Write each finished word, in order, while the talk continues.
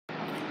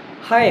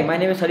Hi, my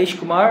name is Harish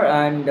Kumar,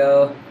 and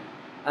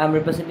I'm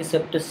representing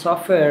Septus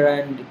Software.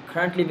 And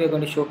currently, we're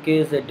going to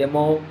showcase a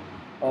demo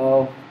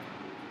uh,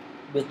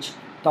 which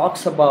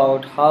talks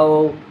about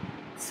how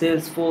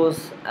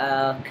Salesforce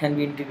can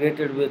be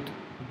integrated with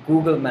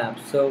Google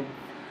Maps. So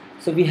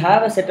we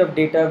have a set of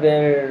data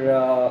where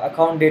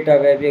account data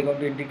where we are going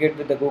to integrate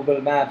with the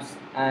Google Maps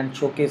and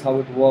showcase how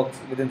it works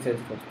within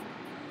Salesforce.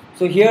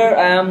 So here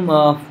I am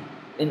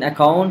in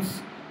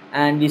accounts,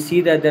 and we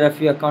see that there are a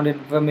few account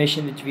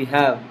information which we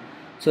have.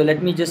 So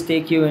let me just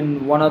take you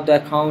in one of the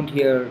account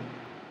here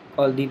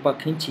called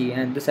Deepak Hinchi,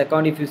 and this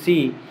account, if you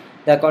see,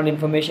 the account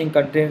information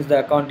contains the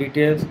account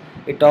details.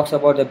 It talks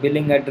about the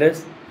billing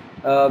address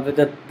with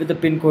the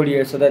pin code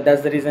here, so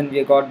that's the reason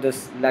we got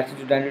this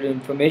latitude longitude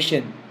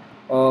information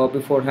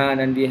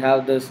beforehand. And we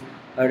have this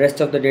rest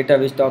of the data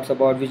which talks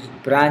about which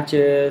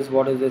branches,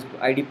 what is this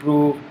ID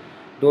proof,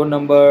 door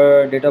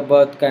number, date of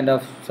birth, kind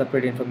of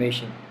separate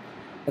information.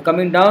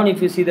 Coming down,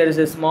 if you see, there is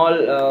a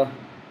small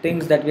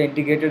things that we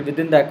integrated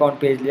within the account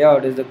page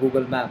layout is the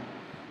Google Map.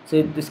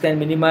 So this can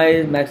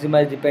minimize,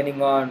 maximize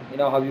depending on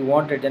how you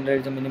want it. Generally,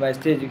 it's a minimize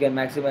stage. You can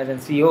maximize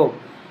and see.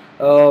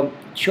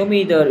 Show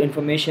me the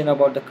information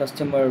about the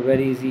customer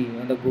very easy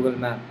on the Google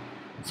Map.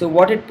 So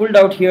what it pulled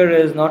out here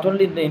is not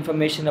only the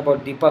information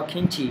about Deepak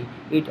Hinchi,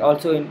 it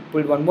also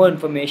pulled one more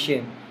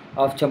information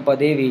of Champa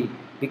Devi,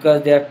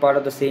 because they are part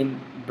of the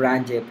same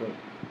branch Jaipur.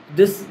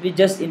 This we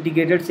just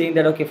integrated, saying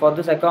that okay, for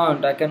this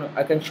account I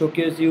can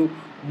showcase you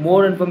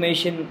more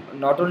information,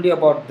 not only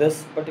about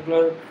this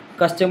particular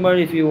customer.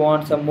 If you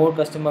want some more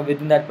customer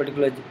within that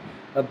particular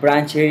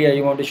branch area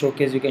you want to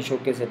showcase, you can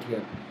showcase it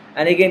here.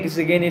 And again, this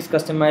again is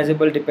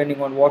customizable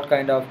depending on what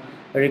kind of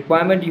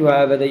requirement you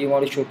have, whether you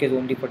want to showcase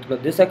only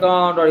particular this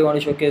account or you want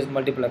to showcase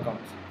multiple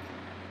accounts.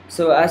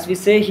 So as we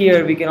say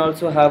here, we can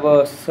also have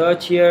a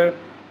search here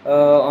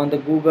on the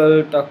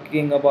Google,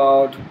 talking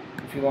about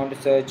if you want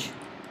to search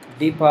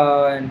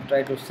Deepa and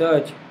try to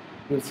search,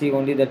 you'll see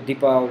only that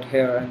Deepa out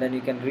here, and then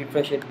you can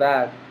refresh it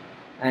back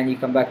and you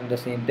come back to the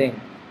same thing.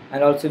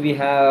 And also we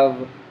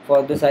have,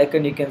 for this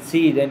icon, you can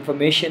see the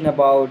information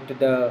about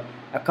the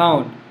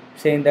account,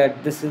 saying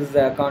that this is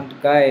the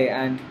account guy,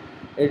 and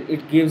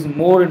it gives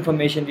more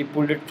information. We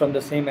pulled it from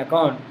the same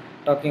account,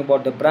 talking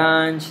about the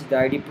branch, the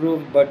ID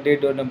proof, birthday,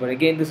 door number.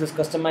 Again, this is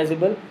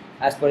customizable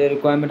as per your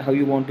requirement, how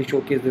you want to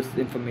showcase this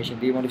information.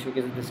 Do you want to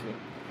showcase it this way?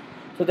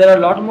 So there are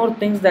a lot more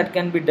things that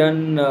can be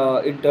done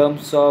in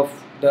terms of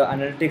the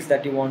analytics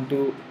that you want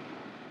to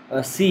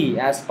see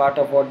as part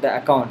of what the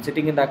account,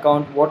 sitting in the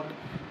account,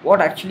 what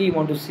actually you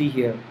want to see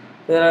here.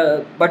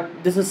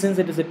 But this is, since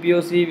it is a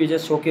POC, we're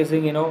just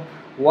showcasing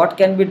what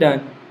can be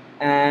done,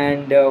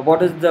 and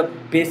what is the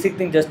basic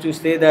thing, just to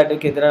say that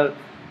okay, there are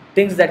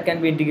things that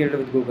can be integrated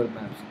with Google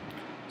Maps.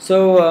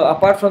 So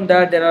apart from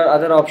that, there are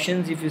other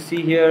options. If you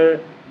see here,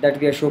 that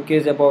we are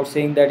showcased about,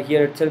 saying that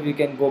here itself you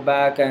can go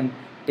back and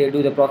they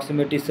do the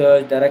proximity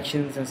search,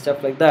 directions and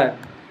stuff like that.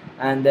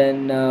 And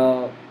then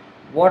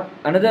what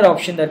another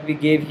option that we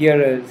gave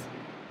here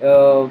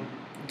is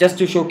just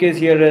to showcase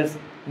here is,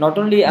 not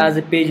only as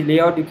a page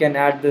layout you can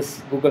add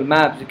this Google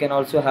Maps, you can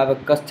also have a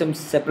custom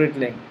separate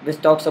link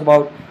which talks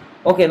about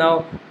okay,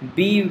 now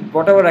be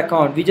whatever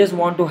account, we just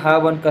want to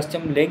have one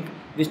custom link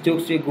which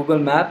talks to a Google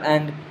Map,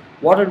 and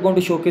what it's going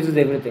to showcase is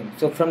everything.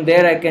 So from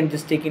there I can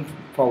just take it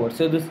forward.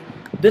 So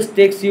this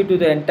takes you to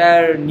the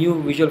entire new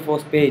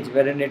Visualforce page,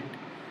 wherein it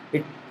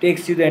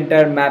takes you the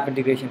entire map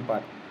integration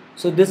part.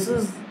 So this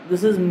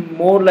is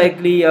more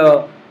likely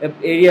a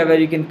area where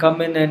you can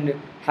come in and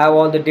have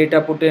all the data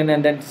put in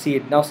and then see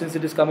it. Now since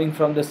it is coming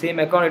from the same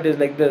account, it is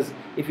like this.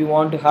 If you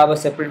want to have a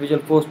separate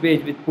Visualforce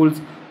page which pulls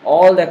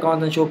all the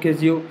accounts and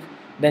showcase you,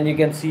 then you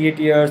can see it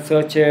here,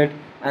 search it,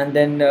 and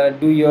then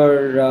do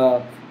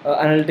your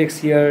analytics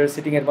here,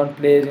 sitting at one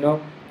place,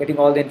 getting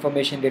all the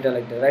information data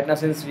like that. Right now,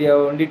 since we have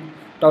only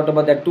talked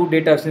about that two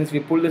data, since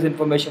we pull this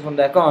information from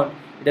the account,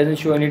 it doesn't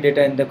show any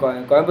data in the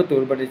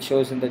Coimbatore, but it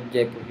shows in the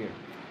Jaipur here,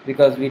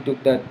 because we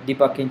took the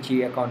Deepak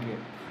Kinchi account here.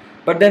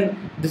 But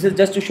then this is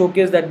just to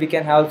showcase that we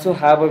can also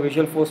have a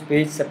Visualforce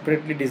page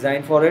separately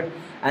designed for it,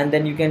 and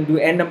then you can do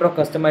n number of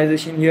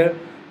customization here,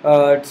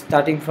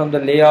 starting from the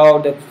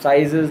layout, the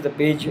sizes, the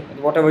page,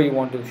 whatever you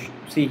want to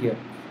see here.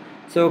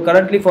 So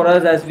currently for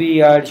us, as we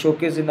had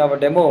showcased in our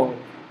demo,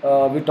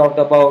 we talked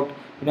about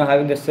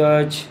having the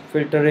search,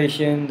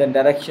 filtration, then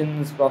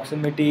directions,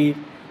 proximity.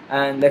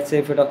 And let's say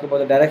if we talk about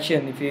the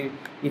direction,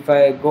 if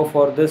I go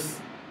for this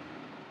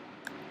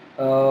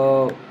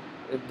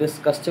this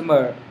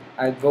customer,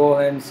 I go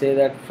ahead and say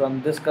that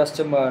from this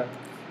customer,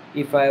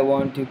 if I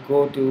want to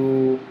go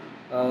to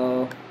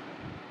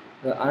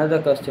the another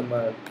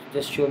customer,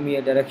 just show me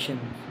a direction.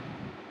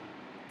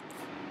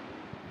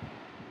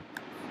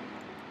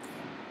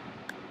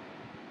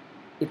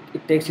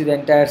 It takes you the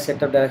entire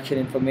set of direction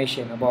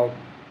information about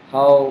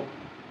how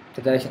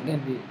the direction can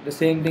be. The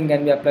same thing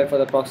can be applied for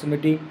the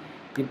proximity.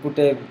 You put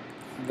a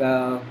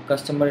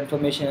customer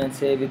information and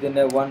say within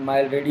a 1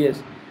 mile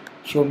radius,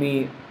 show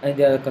me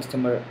any other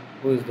customer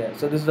who is there.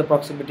 So this is the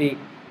proximity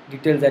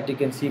details that you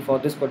can see for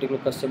this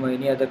particular customer,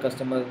 any other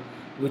customer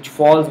which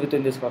falls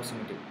within this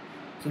proximity.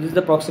 So this is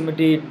the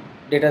proximity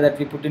data that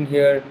we put in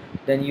here.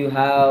 Then you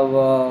have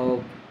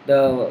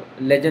the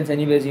legends.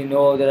 Anyways,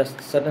 there are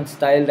certain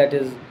style that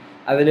is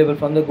available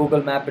from the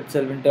Google Map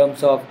itself in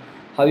terms of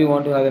how you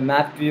want to have a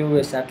map view,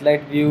 a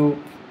satellite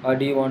view, or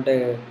do you want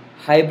a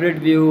hybrid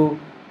view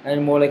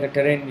and more like a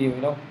terrain view.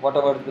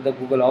 Whatever the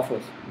Google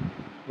offers,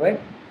 right?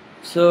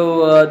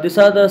 So these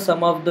are the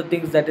some of the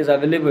things that is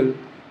available,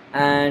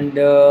 and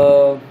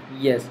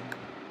yes,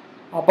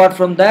 apart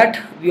from that,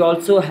 we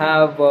also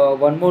have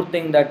one more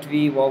thing that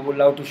we would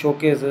love to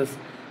showcase is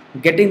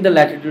getting the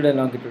latitude and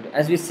longitude.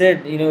 As we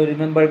said,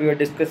 remember we were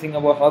discussing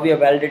about how we are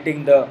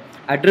validating the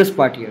address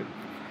part here.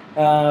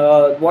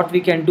 What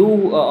we can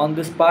do on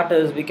this part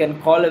is we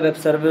can call a web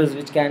service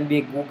which can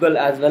be Google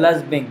as well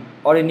as Bing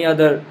or any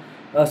other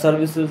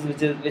services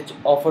which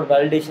offer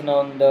validation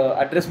on the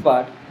address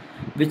part,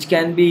 which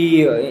can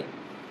be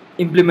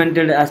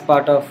implemented as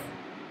part of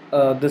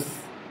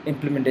this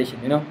implementation.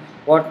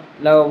 What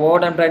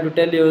I'm trying to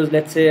tell you is,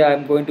 let's say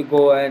I'm going to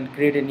go and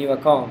create a new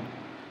account.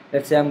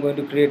 Let's say I'm going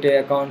to create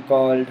an account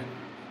called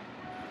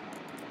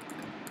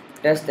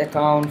test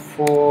account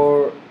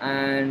 4,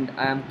 and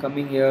I'm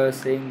coming here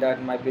saying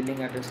that my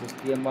billing address is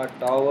TMR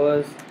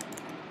Towers,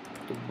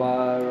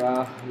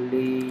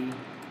 Barahli,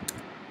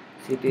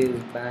 city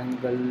is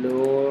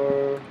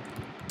Bangalore,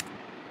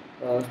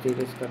 state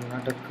is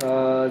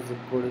Karnataka, zip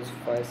code is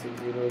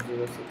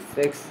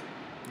 560066,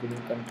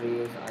 billing country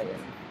is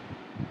IN.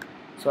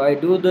 So I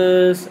do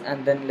this,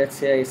 and then let's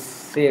say I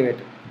save it.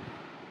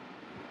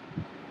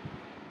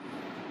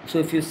 So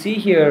if you see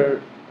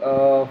here,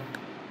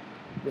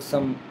 there's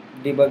some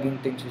debugging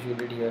things which we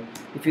did here.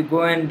 If you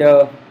go and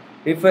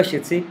refresh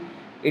it, see,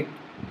 it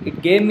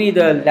it gave me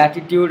the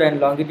latitude and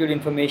longitude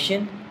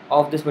information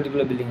of this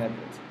particular billing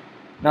address.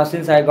 Now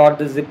since I got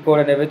the zip code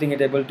and everything,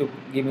 it's able to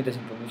give me this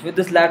information. With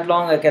this lat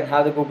long, I can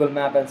have the Google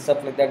map and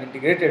stuff like that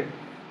integrated.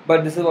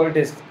 But this is what it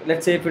is.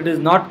 Let's say if it is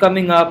not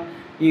coming up,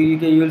 you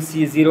will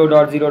see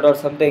 0.0 dot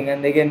something,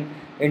 and again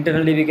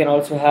internally we can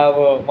also have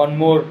one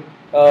more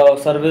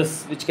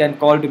service which can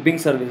call to Bing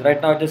service.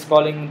 Right now it is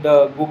calling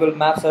the Google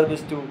Map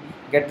service to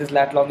get this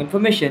lat long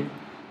information,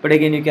 but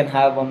again you can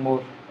have one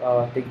more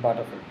thing part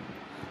of it.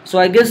 So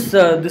I guess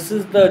this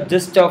is the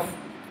gist of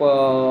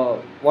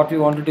what we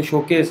wanted to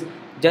showcase,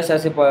 just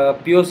as a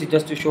POC,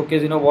 just to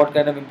showcase what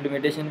kind of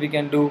implementation we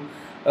can do.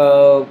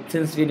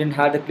 Since we didn't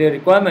have the clear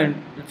requirement,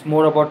 it's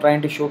more about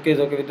trying to showcase,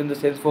 okay, within the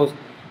Salesforce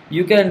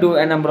you can do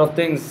a number of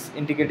things,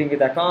 integrating with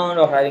account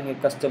or having a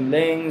custom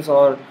links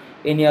or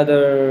any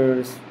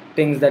other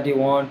things that you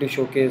want to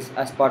showcase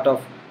as part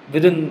of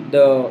within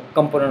the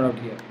component out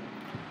here.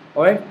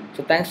 Alright,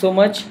 so thanks so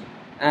much,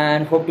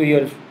 and hope to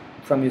hear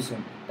from you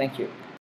soon. Thank you.